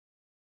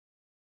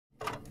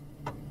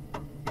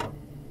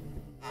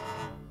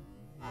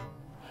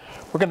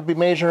we're going to be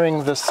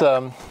measuring this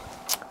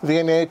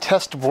VNA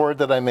test board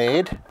that I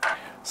made.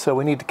 So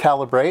we need to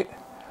calibrate.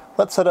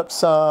 Let's set up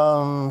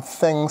some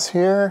things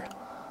here.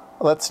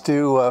 Let's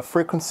do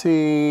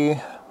frequency.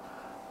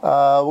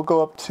 We'll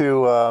go up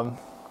to,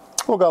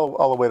 we'll go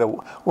all the way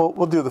to,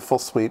 we'll do the full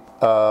suite.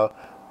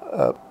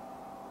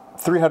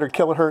 300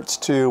 kilohertz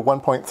to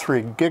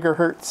 1.3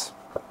 gigahertz.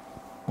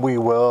 We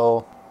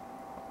will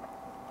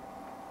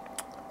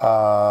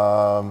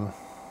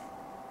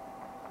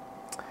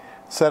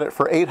set it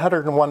for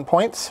 801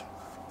 points.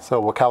 So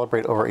we'll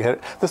calibrate over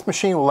 800. This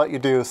machine will let you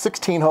do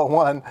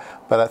 1601,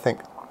 but I think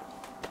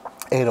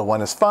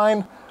 801 is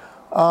fine.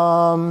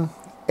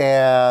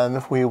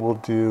 And we will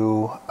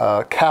do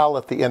cal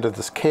at the end of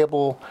this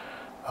cable.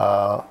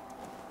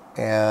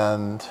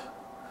 And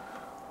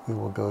we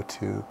will go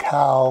to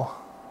cal.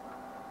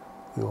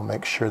 We will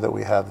make sure that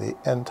we have the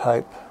N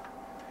type.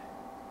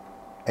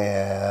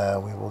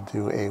 And we will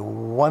do a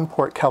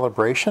one-port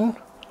calibration.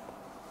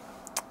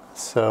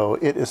 So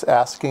it is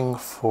asking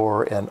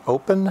for an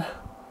open.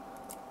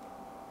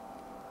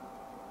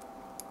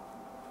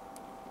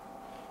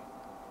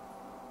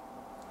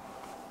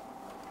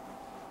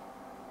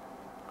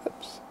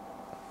 Oops.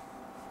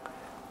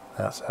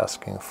 That's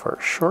asking for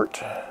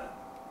short.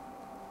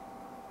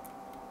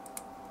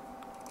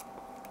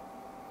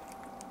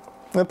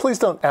 And please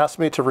don't ask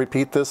me to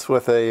repeat this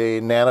with a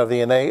nano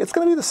VNA. It's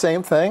going to be the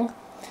same thing.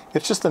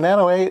 It's just the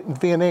nano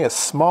VNA is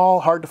small,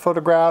 hard to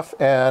photograph,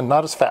 and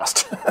not as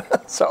fast.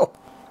 So,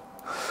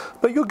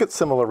 but you'll get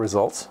similar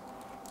results.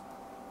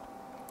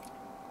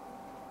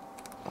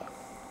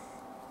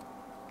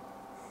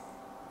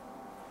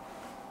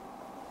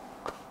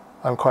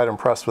 I'm quite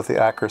impressed with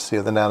the accuracy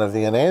of the nano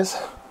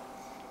VNAs.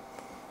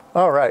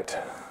 All right,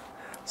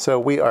 so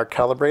we are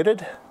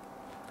calibrated.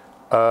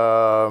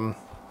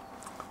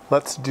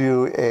 Let's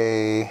do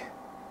a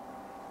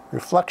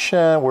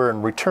reflection. We're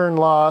in return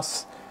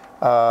loss.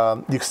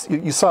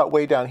 You saw it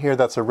way down here.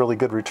 That's a really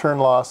good return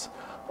loss.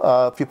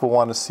 If people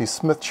want to see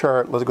Smith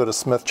chart, let's go to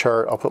Smith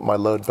chart. I'll put my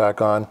load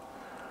back on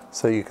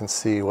so you can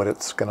see what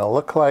it's going to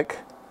look like.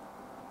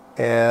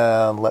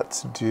 And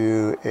let's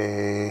do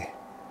a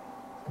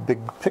big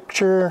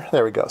picture.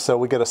 There we go. So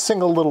we get a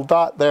single little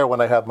dot there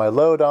when I have my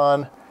load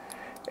on.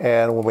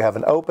 And when we have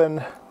an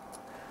open,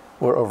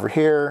 we're over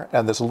here,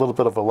 and there's a little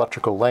bit of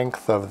electrical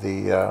length of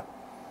the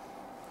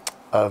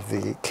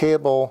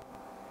cable.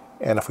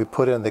 And if we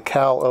put in the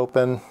cal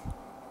open,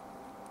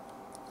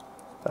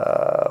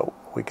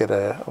 we get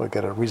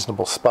a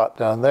reasonable spot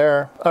down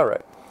there. All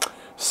right.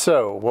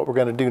 So what we're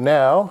going to do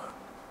now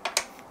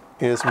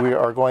is we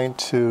are going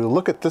to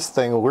look at this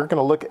thing. We're going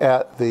to look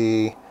at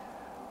the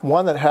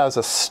one that has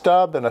a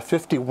stub and a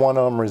 51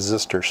 ohm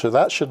resistor. So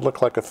that should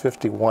look like a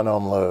 51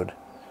 ohm load.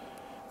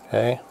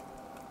 Okay.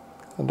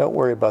 And don't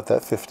worry about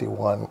that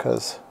 51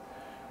 because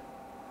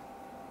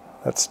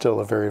that's still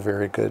a very,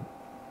 very good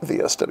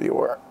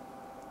VSWR.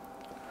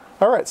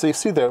 All right, so you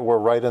see that we're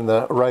right in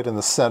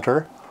the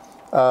center.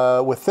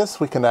 With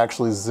this, we can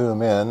actually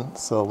zoom in.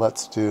 So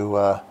let's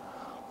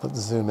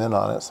zoom in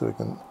on it so we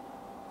can.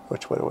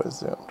 Which way do I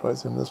zoom? Do I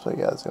zoom this way?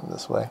 Yeah, zoom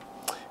this way.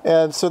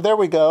 And so there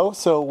we go.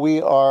 So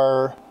we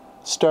are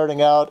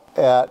starting out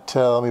at.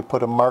 Let me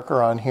put a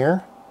marker on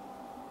here.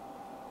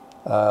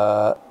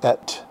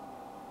 At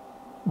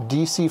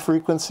DC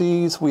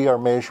frequencies, we are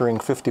measuring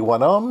 51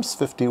 ohms,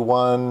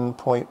 51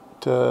 point.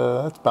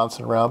 It's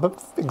bouncing around,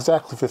 but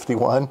exactly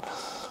 51.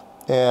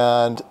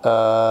 And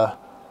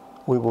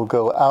we will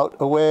go out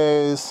a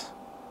ways.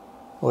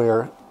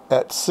 We're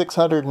at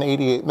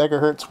 688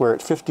 megahertz. We're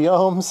at 50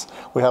 ohms.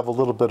 We have a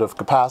little bit of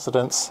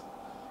capacitance.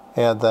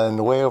 And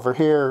then way over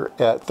here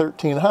at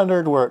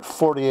 1300, we're at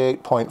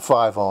 48.5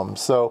 ohms.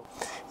 So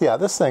yeah,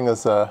 this thing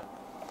is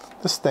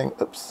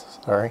oops,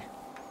 sorry.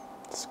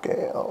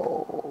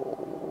 Scale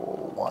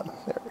 1,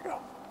 there we go.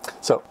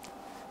 So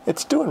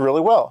it's doing really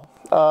well.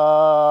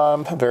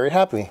 I'm very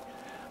happy.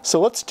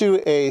 So let's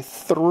do a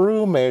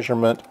through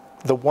measurement,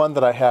 the one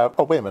that I have.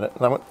 Oh, wait a minute.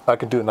 I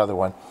can do another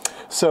one.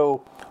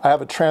 So I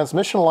have a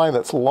transmission line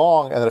that's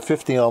long and a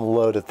 50 ohm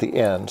load at the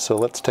end. So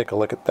let's take a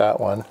look at that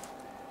one.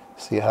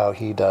 See how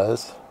he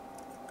does.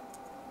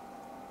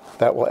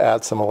 That will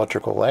add some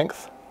electrical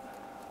length,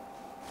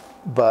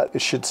 but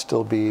it should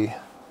still be.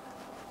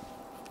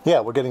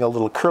 Yeah, we're getting a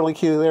little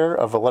curlicue there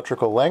of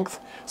electrical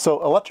length.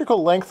 So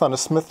electrical length on a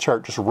Smith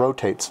chart just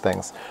rotates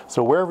things.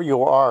 So wherever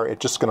you are,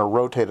 it's just going to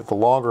rotate it. The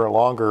longer and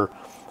longer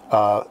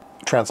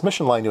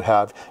transmission line you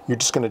have, you're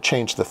just going to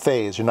change the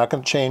phase. You're not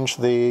going to change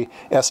the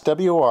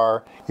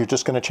SWR. You're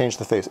just going to change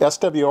the phase.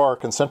 SWR are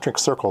concentric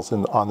circles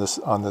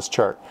on this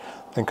chart.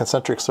 And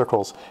concentric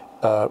circles,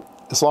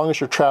 as long as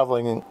you're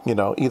traveling,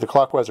 either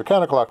clockwise or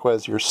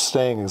counterclockwise, you're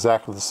staying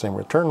exactly the same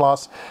return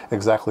loss,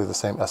 exactly the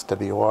same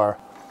SWR.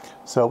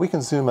 So we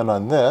can zoom in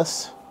on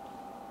this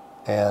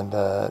and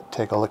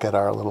take a look at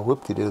our little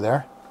whoop-de-doo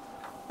there.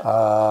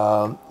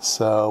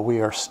 So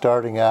we are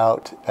starting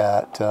out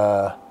at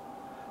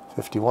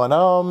 51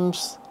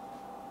 ohms,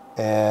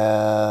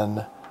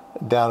 and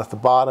down at the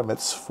bottom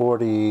it's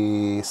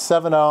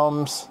 47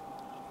 ohms.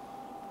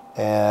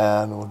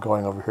 and we're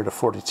going over here to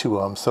 42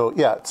 ohms. So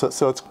yeah,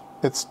 so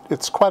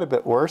it's quite a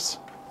bit worse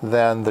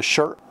than the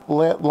short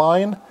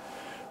line.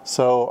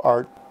 So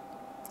our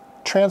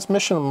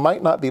transmission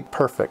might not be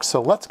perfect.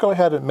 So let's go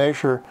ahead and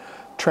measure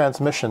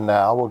transmission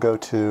now. We'll go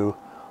to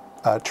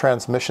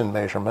transmission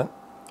measurement,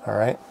 all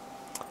right?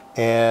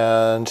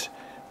 And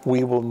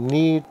we will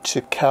need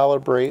to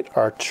calibrate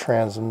our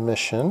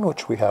transmission,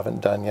 which we haven't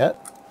done yet.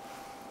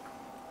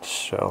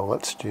 So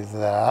let's do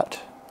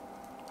that.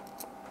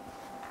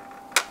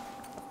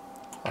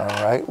 All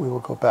right, we will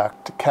go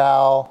back to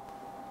Cal,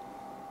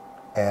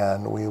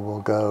 and we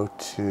will go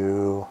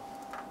to,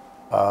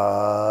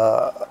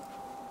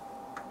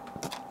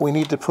 we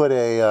need to put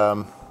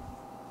a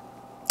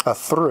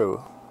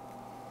through.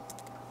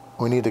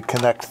 We need to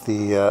connect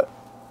the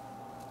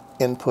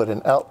input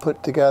and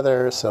output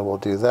together, so we'll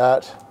do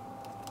that.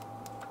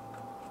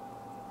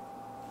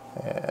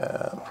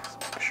 And let's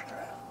make sure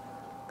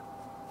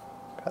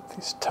I got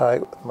these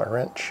tight with my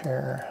wrench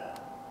here.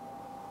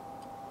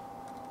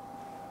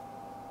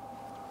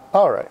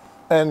 All right,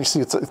 and you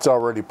see it's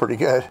already pretty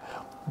good,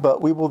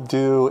 but we will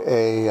do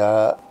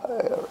a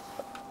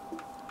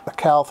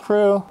cal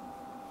through,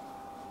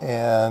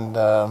 and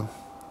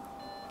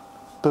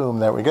boom,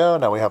 there we go.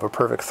 Now we have a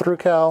perfect through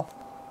cal,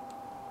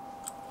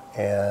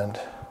 and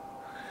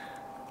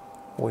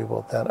we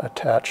will then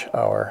attach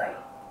our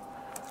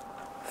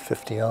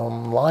 50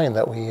 ohm line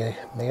that we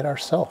made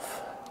ourselves.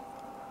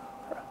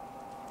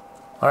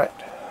 All right,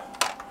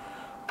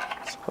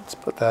 so let's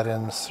put that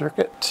in the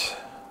circuit.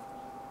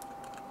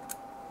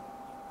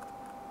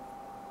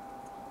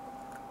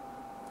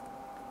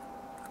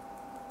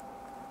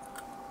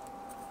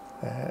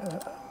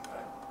 And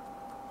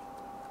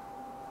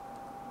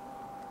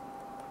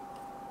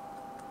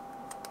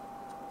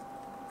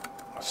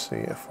let's see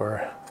if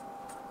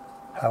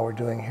how we're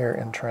doing here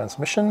in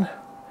transmission.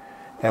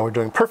 And we're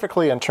doing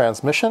perfectly in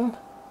transmission.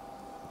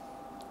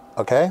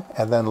 Okay,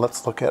 and then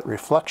let's look at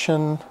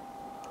reflection.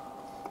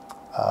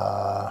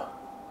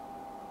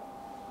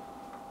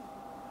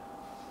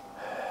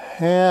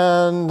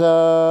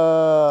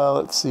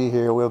 Let's see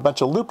here. We have a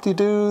bunch of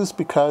loop-de-doos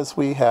because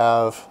we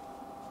have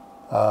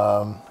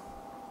a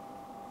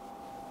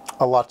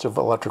lot of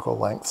electrical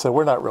length, so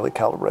we're not really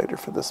calibrated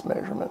for this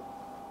measurement.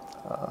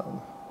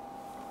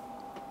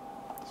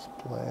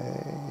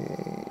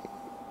 Display.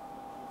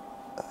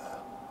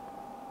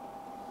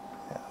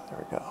 Yeah, there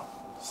we go.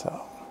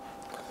 So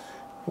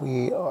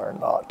we are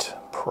not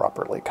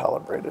properly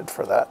calibrated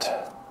for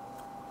that.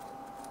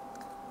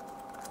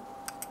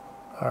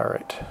 All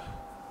right.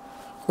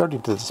 We already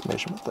did this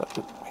measurement though,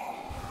 didn't we?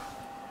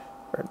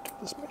 We already did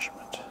this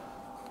measurement.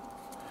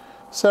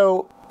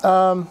 So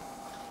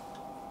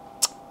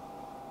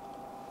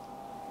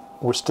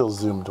we're still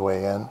zoomed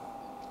way in.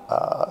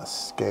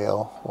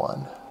 Scale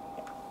 1.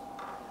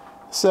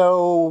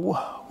 So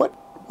what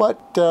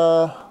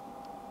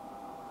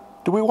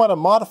do we want to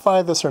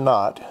modify this or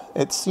not?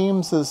 It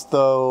seems as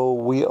though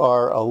we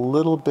are a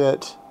little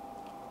bit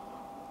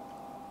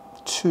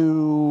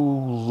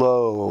too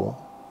low.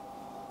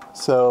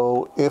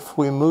 So if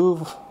we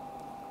move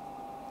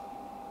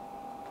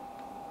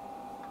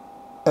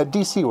at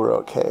DC, we're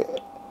okay.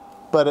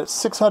 But at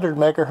 600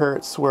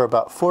 megahertz, we're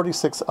about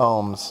 46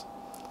 ohms.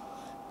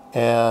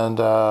 And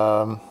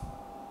I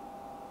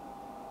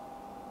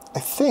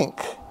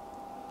think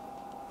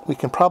we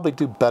can probably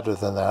do better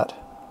than that.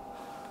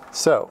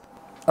 So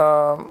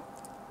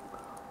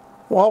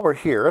while we're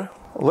here,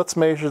 let's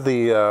measure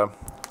the,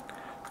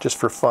 just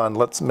for fun,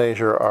 let's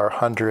measure our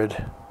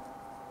 100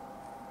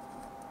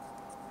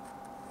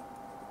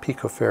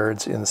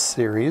 picofarads in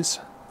series.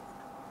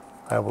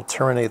 I will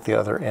terminate the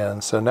other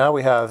end. So now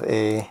we have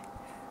a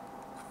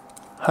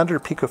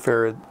 100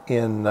 picofarad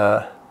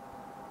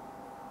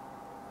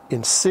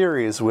in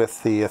series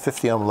with the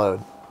 50 ohm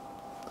load.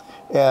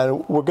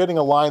 And we're getting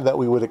a line that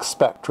we would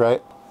expect,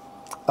 right?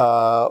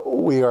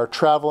 We are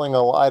traveling,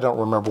 I don't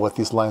remember what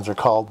these lines are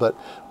called, but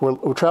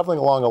we're traveling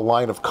along a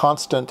line of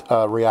constant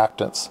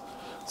reactance.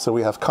 So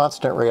we have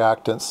constant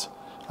reactance.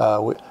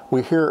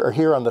 We are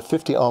here on the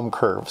 50 ohm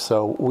curve.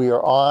 So we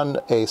are on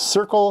a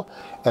circle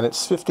and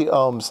it's 50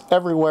 ohms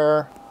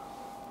everywhere.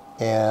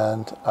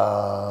 And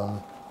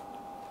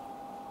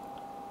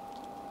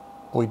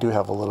we do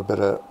have a little bit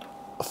of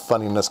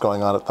funniness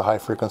going on at the high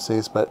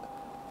frequencies, but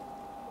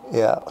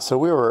yeah, so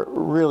we were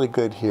really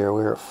good here.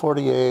 We were at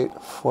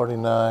 48,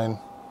 49,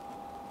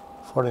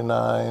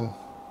 49,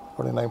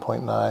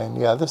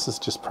 49.9. Yeah, this is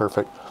just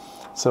perfect.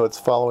 So it's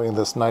following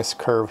this nice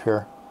curve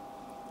here.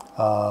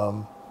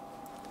 And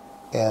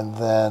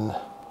then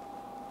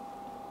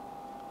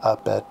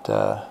up at,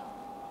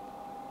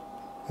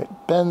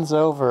 it bends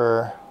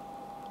over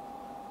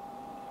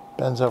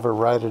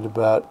right at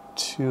about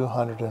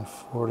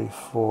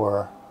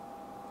 244.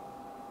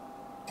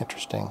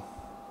 Interesting.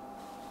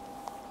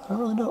 I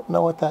really don't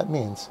know what that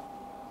means.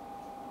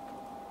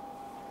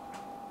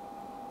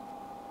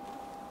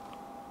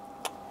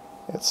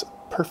 It's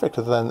perfect,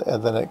 and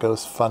then it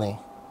goes funny.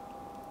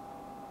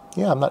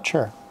 Yeah, I'm not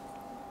sure.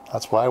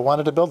 That's why I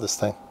wanted to build this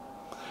thing.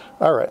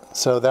 All right,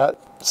 so that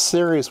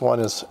series one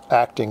is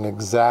acting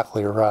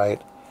exactly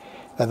right.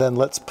 And then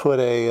let's put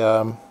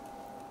a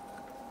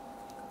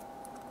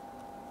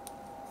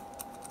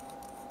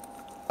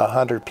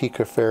 100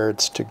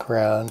 picofarads to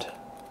ground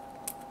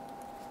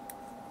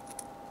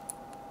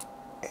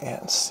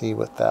and see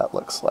what that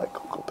looks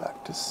like. We'll go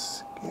back to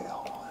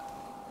scale.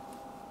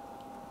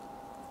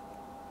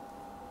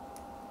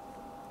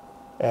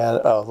 And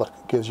oh, look,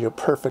 it gives you a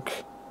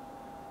perfect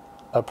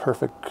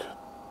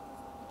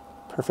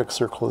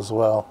circle as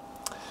well.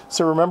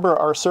 So remember,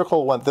 our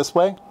circle went this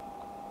way,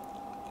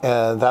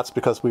 and that's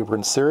because we were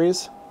in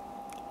series.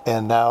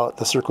 And now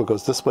the circle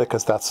goes this way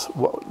because that's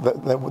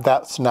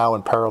now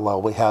in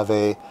parallel. We have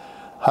a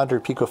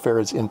 100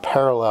 picofarads in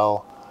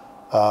parallel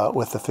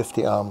with the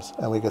 50 ohms,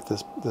 and we get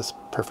this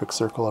perfect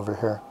circle over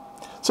here.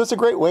 So it's a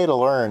great way to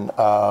learn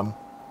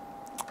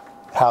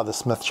how the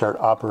Smith chart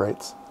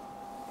operates.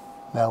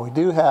 Now we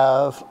do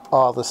have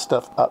all this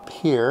stuff up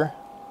here,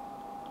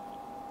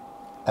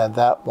 and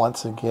that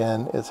once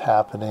again is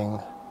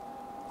happening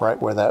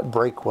right where that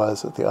break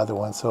was at the other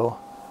one. So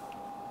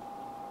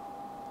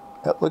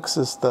it looks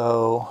as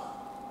though,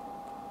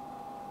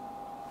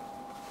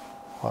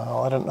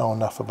 well, I don't know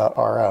enough about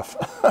RF.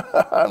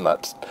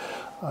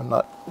 I'm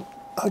not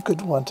a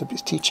good one to be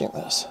teaching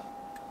this.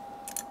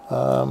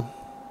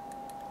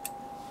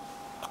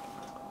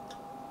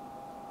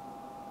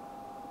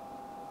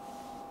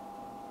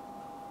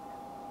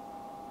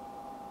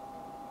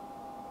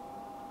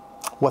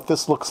 What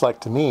this looks like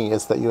to me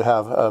is that you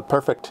have a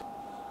perfect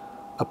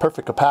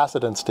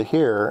capacitance to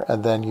here,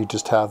 and then you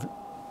just have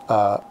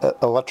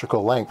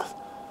electrical length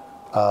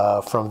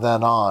from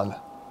then on.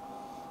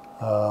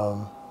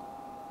 But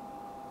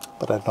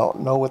I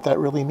don't know what that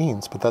really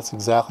means, but that's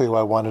exactly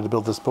why I wanted to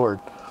build this board.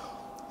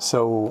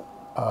 So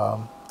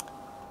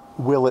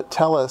will it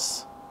tell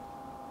us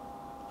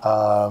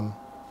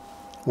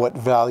what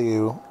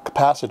value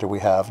capacitor we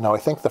have? Now I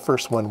think the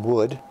first one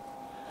would.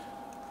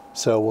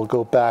 So we'll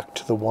go back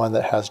to the one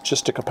that has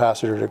just a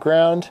capacitor to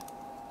ground.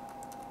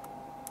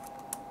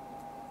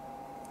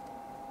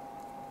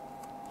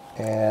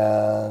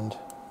 And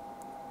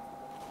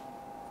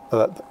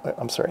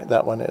I'm sorry,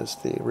 that one is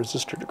the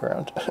resistor to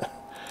ground.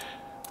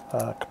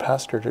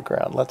 Capacitor to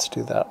ground, let's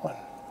do that one.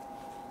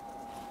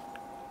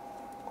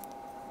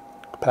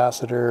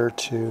 Capacitor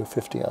to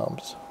 50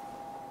 ohms.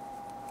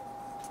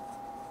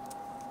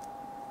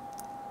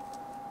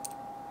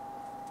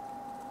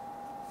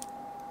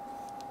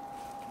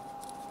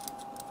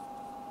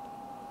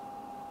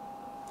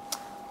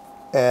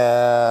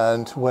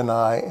 And when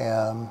I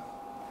am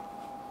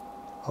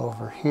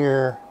over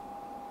here,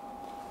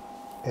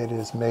 it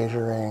is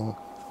measuring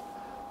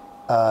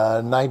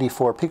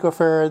 94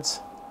 picofarads,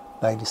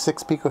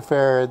 96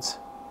 picofarads,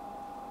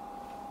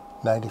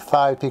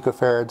 95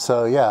 picofarads.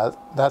 So yeah,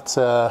 that's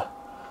a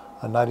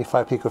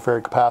 95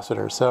 picofarad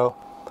capacitor. So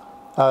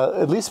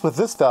at least with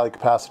this value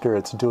capacitor,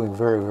 it's doing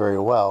very, very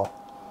well.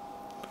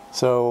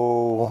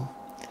 So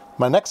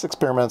my next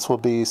experiments will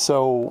be,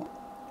 so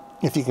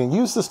if you can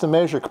use this to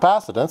measure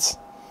capacitance,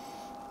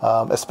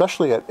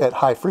 especially at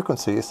high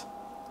frequencies,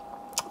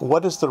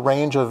 what is the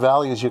range of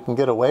values you can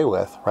get away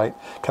with, right?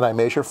 Can I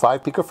measure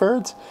 5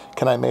 picofarads?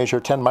 Can I measure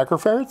 10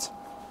 microfarads?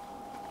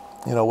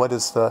 You know, what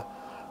is the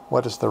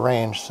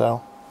range?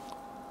 So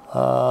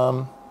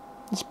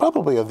there's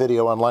probably a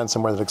video online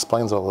somewhere that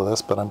explains all of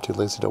this, but I'm too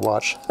lazy to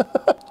watch.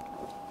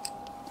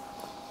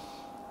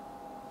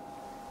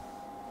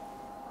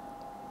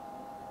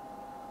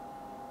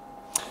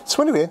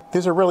 So anyway,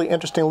 these are really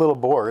interesting little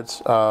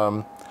boards.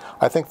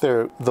 I think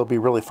they'll be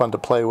really fun to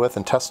play with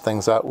and test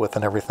things out with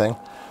and everything.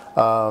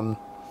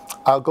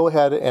 I'll go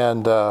ahead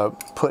and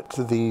put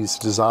these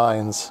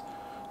designs,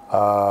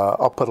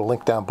 I'll put a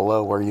link down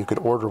below where you could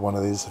order one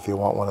of these if you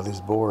want one of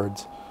these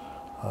boards.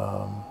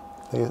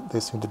 They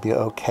seem to be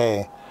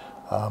okay.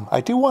 I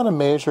do want to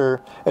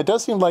measure, it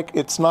does seem like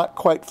it's not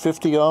quite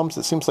 50 ohms,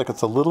 it seems like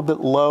it's a little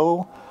bit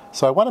low.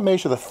 So I want to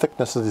measure the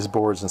thickness of these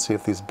boards and see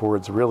if these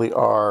boards really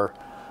are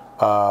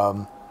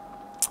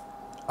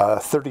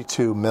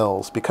 32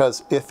 mils,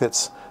 because if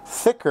it's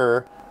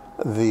thicker,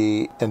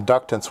 the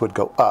inductance would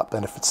go up,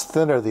 and if it's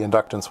thinner, the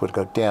inductance would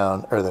go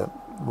down, or the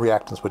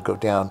reactance would go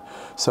down.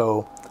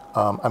 So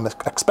I'm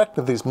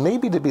expecting these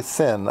maybe to be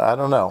thin. I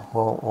don't know.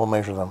 We'll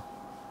measure them.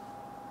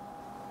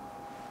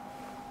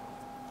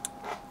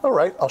 All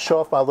right, I'll show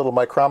off my little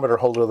micrometer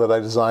holder that I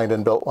designed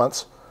and built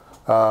once.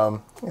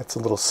 It's a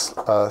little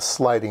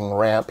sliding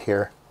ramp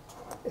here,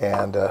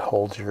 and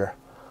holds your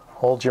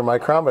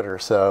micrometer.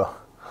 So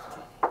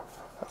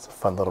that's a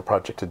fun little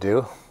project to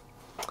do.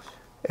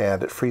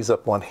 And it frees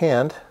up one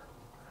hand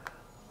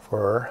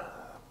for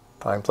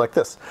times like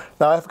this.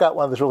 Now I've got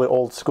one of these really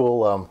old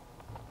school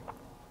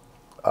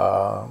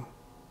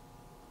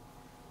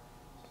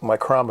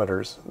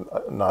micrometers,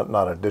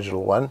 not a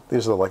digital one.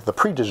 These are like the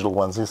pre-digital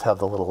ones. These have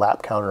the little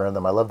lap counter in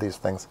them. I love these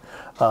things.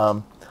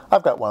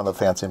 I've got one of the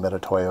fancy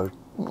Meditoyo,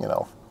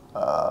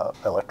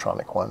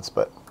 electronic ones,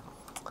 but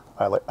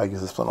I use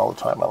this one all the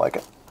time. I like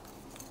it.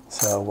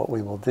 So what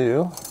we will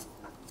do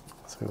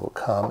is we will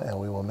come and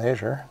we will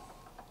measure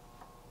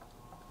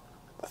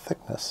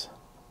thickness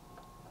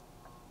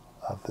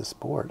of this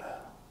board.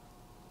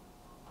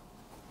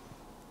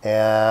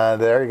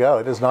 And there you go.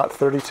 It is not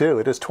 32,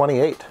 it is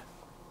 28.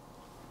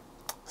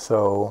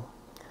 So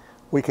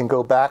we can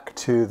go back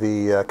to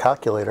the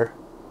calculator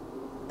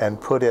and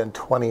put in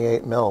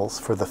 28 mils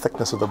for the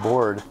thickness of the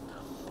board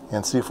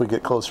and see if we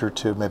get closer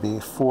to maybe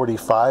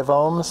 45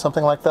 ohms,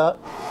 something like that.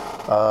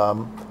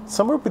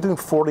 Somewhere between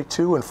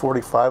 42 and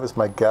 45 is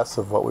my guess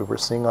of what we were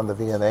seeing on the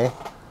VNA.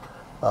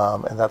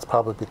 And that's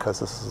probably because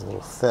this is a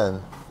little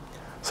thin.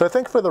 So I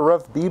think for the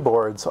Rev B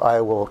boards,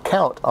 I will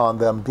count on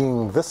them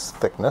being this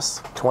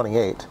thickness,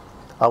 28.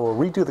 I will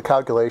redo the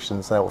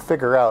calculations and I will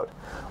figure out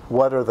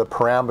what are the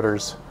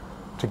parameters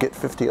to get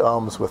 50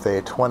 ohms with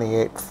a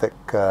 28 thick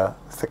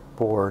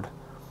board.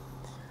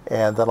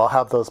 And then I'll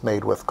have those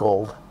made with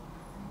gold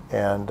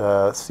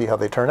and see how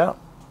they turn out.